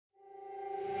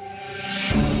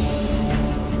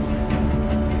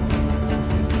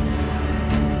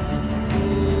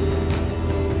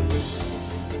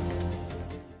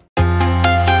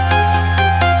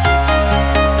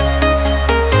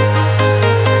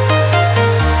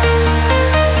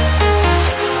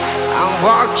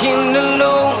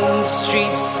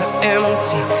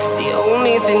empty. The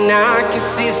only thing I can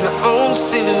see is my own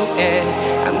silhouette.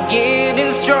 I'm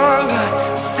getting stronger,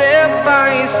 step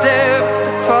by step.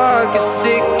 The clock is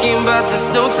ticking, but there's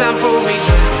no time for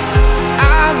regrets.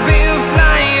 I've been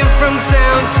flying from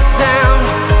town to town,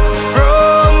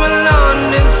 from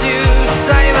London to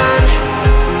Taiwan.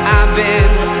 I've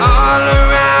been all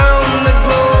around the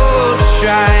globe,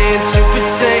 trying to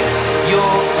protect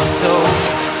your soul.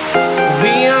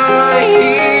 We are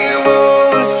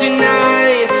heroes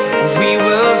tonight. We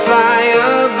will fly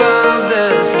above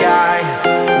the sky.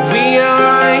 We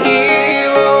are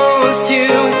heroes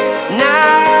tonight.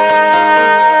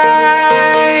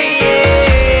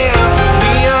 Yeah.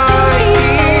 We are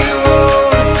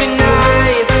heroes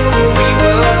tonight. We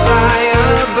will fly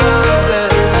above the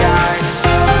sky.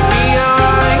 We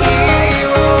are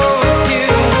heroes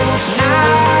tonight.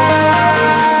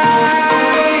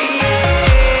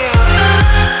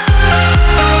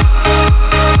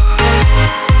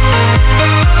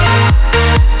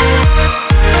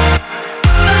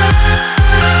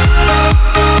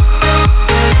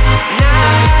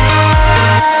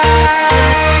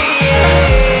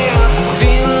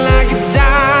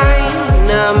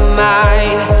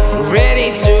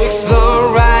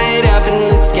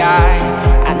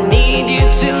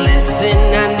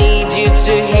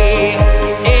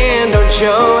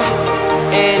 Show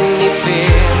any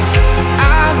fear.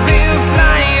 I've been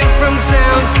flying from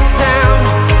town to town,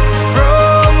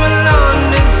 from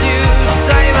London to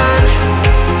Taiwan.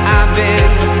 I've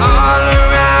been all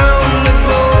around the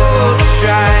globe,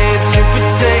 trying to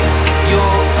protect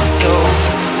your soul.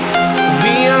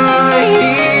 We are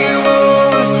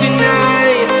heroes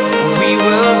tonight. We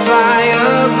will fly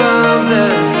above the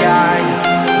sky.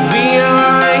 We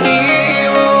are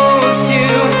heroes tonight.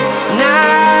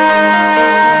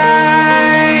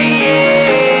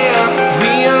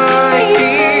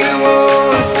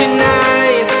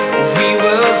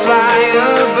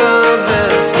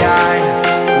 Sky.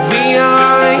 We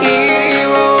are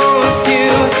heroes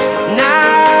tonight.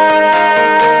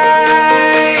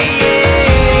 Yeah.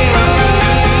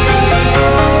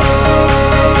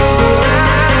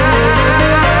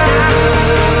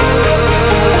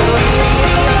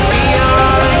 We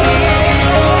are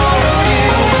heroes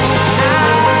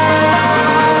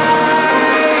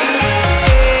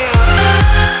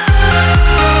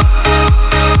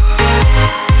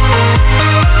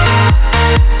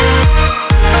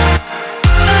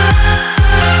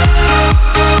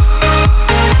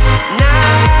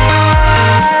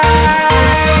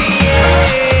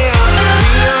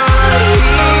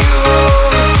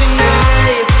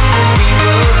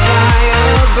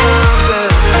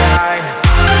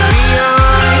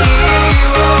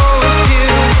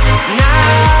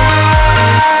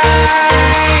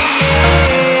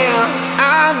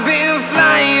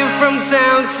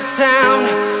town to town,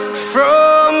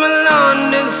 from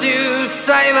London to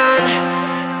Taiwan.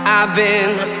 I've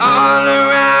been all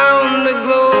around the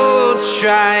globe,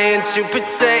 trying to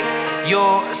protect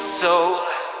your soul.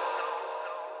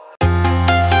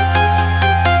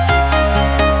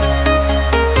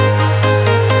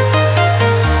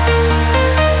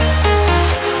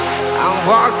 I'm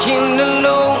walking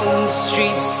alone, the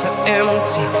streets are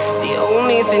empty. The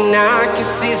only thing I can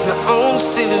see is my own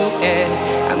silhouette.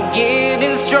 I'm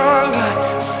getting stronger,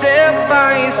 step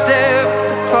by step.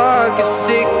 The clock is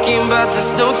ticking, but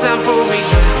there's no time for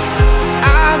regrets.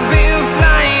 I've been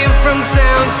flying from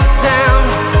town to town,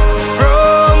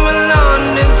 from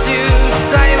London to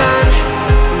Taiwan.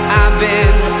 I've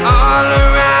been all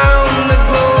around the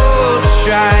globe,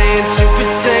 trying to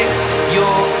protect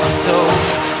your soul.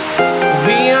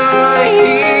 We are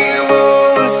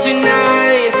heroes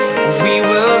tonight. We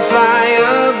will fly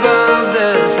above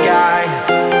the sky.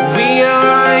 We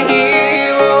are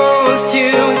heroes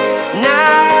tonight.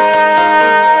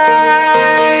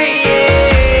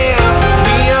 Yeah.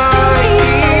 We are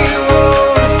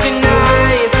heroes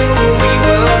tonight. We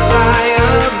will fly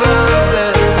above the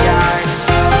sky.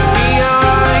 We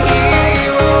are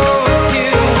heroes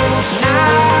tonight.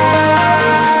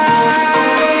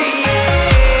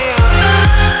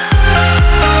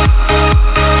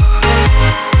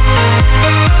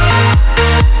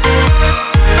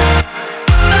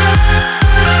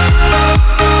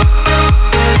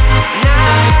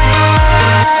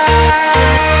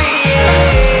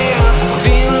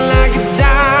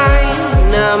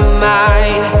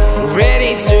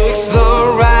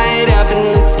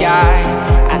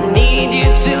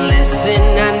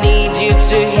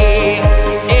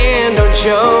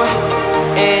 Show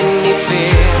any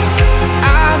fear.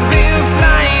 I've been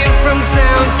flying from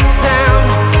town to town,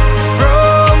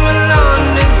 from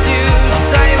London to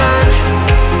Taiwan.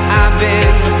 I've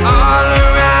been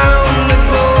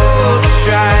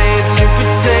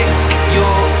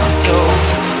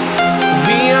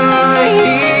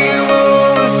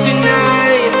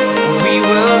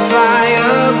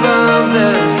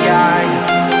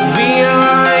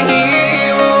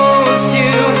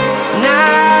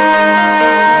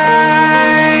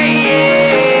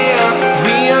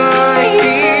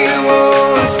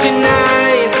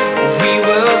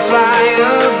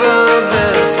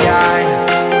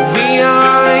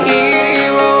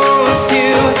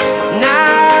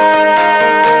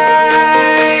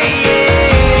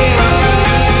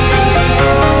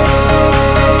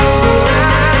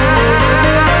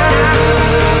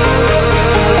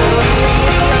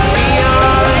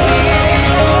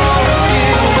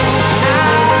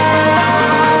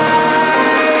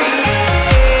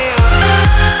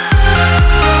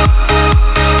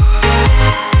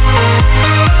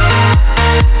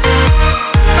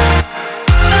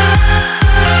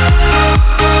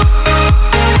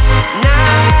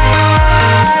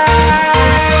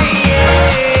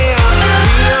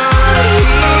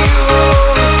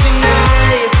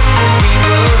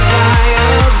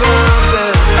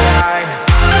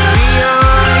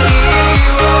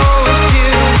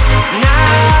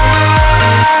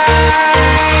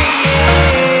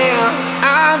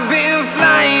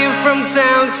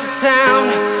town to town,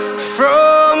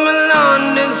 from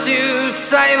London to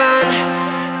Taiwan.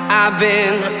 I've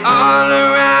been all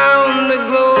around the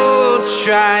globe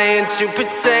trying to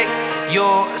protect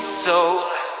your soul.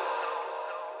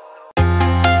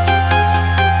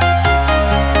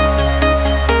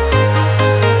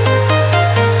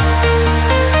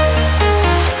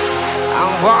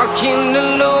 Walking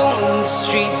alone, the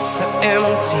streets are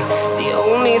empty. The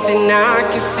only thing I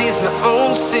can see is my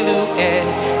own silhouette.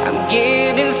 I'm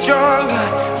getting stronger,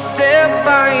 step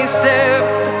by step.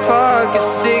 The clock is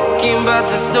ticking, but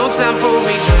there's no time for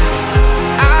regrets.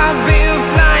 I've been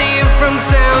flying from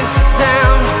town to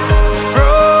town,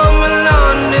 from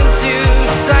London to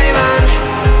Taiwan.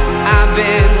 I've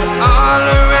been all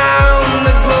around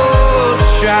the globe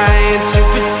trying to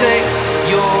protect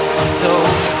your soul.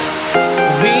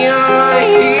 We are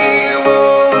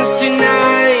heroes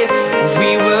tonight.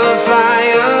 We will fly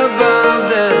above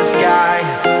the sky.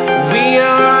 We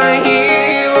are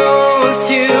heroes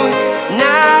tonight.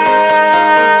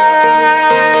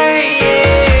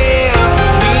 Yeah.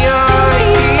 We are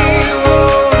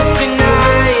heroes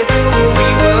tonight. We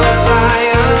will fly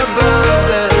above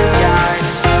the sky.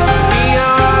 We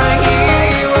are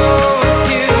heroes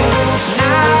tonight.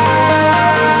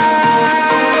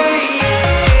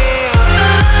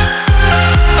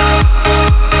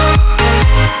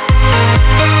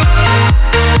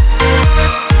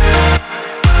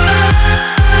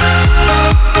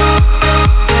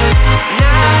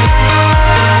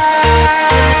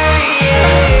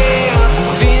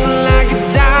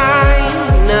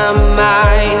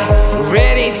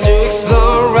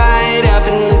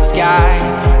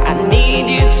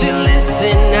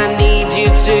 I need you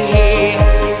to hear,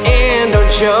 and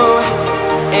don't show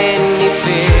any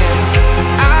fear.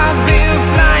 I've been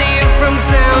flying from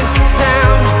town to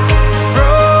town,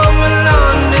 from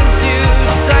London to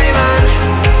Taiwan.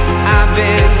 I've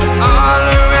been all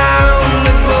around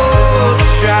the globe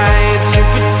trying to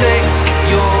protect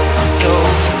your soul.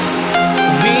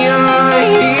 We are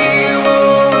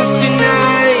heroes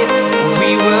tonight. We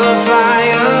will fly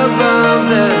above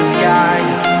the sky.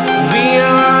 We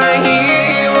are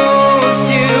heroes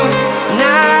tonight.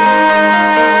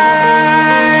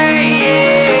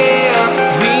 Yeah.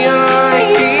 We are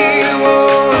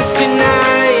heroes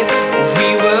tonight. We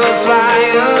will fly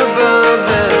above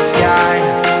the sky.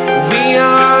 We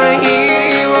are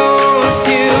heroes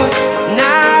tonight.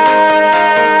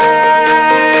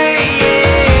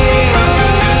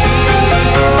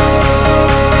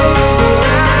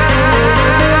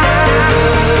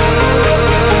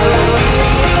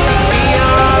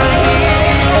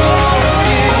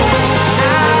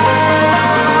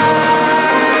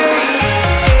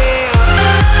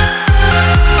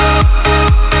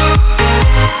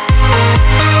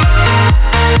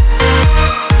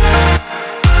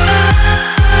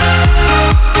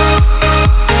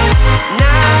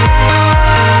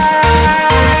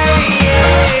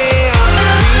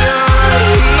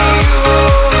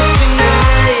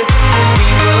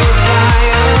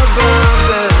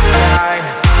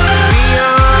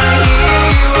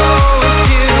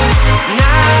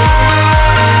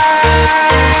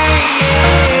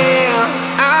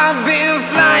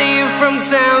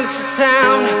 Town to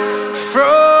town,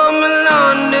 from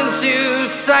London to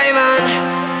Taiwan.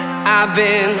 I've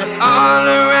been all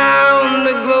around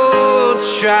the globe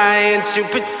trying to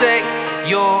protect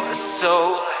your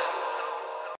soul.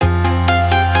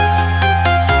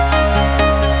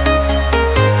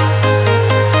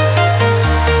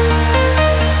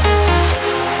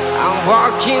 I'm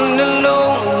walking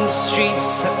alone, the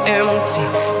streets are empty.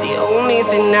 The only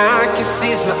thing I can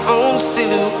see is my own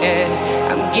silhouette.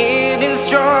 I'm getting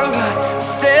stronger,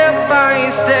 step by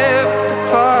step. The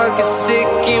clock is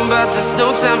ticking, but there's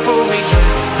no time for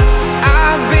regrets.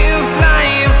 I've been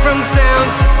flying from town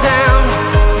to town,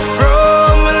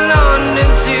 from London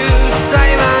to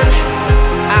Taiwan.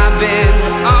 I've been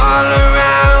all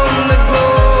around the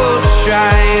globe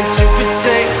trying to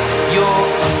protect your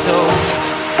soul.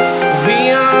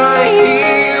 We are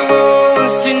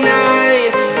heroes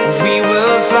tonight. We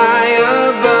will fly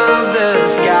above the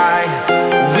sky.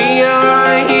 We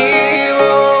are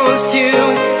heroes tonight.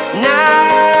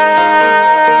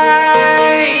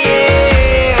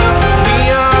 Yeah. We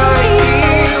are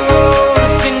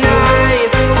heroes tonight.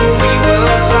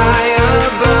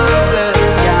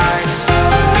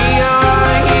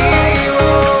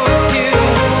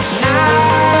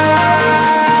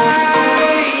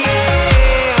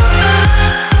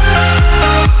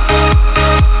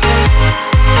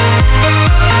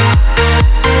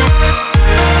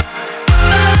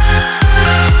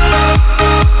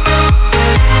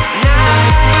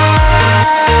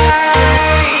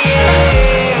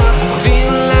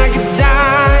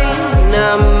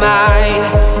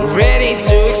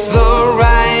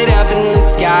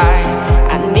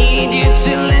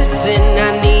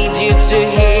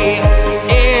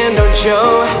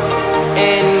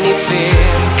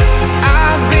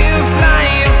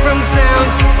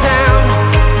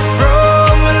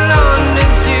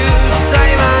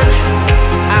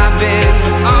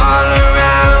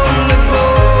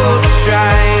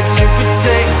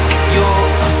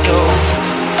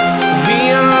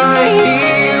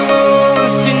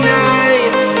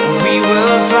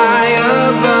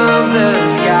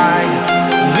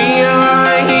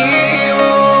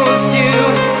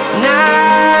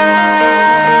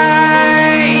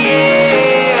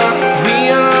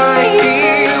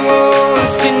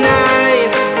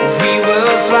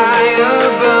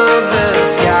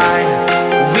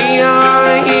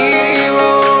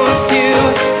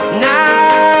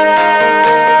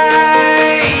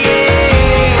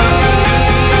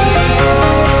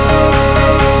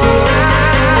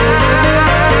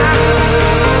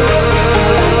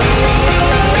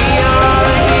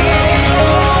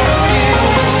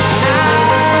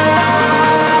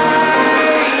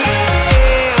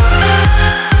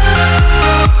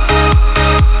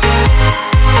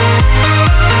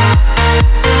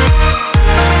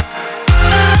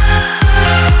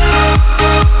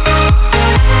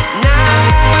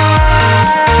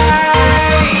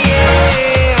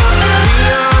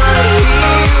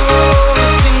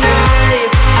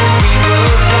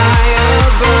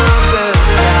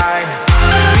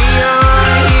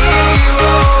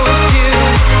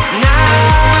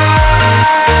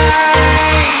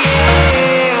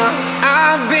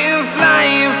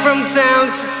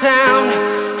 town to town,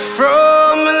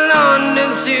 from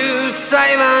London to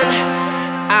Taiwan.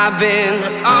 I've been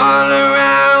all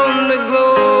around the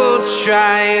globe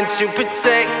trying to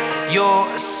protect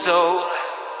your soul.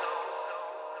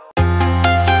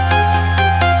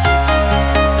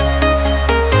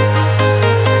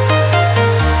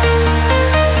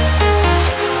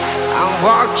 I'm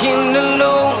walking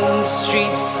alone, the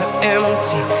streets are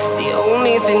empty. The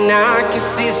only thing I can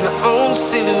see is my own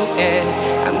silhouette.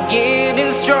 I'm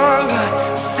getting stronger,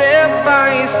 step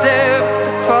by step.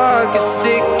 The clock is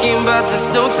ticking, but there's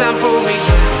no time for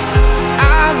regrets.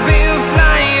 I've been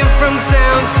flying from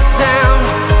town to town,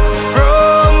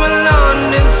 from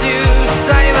London to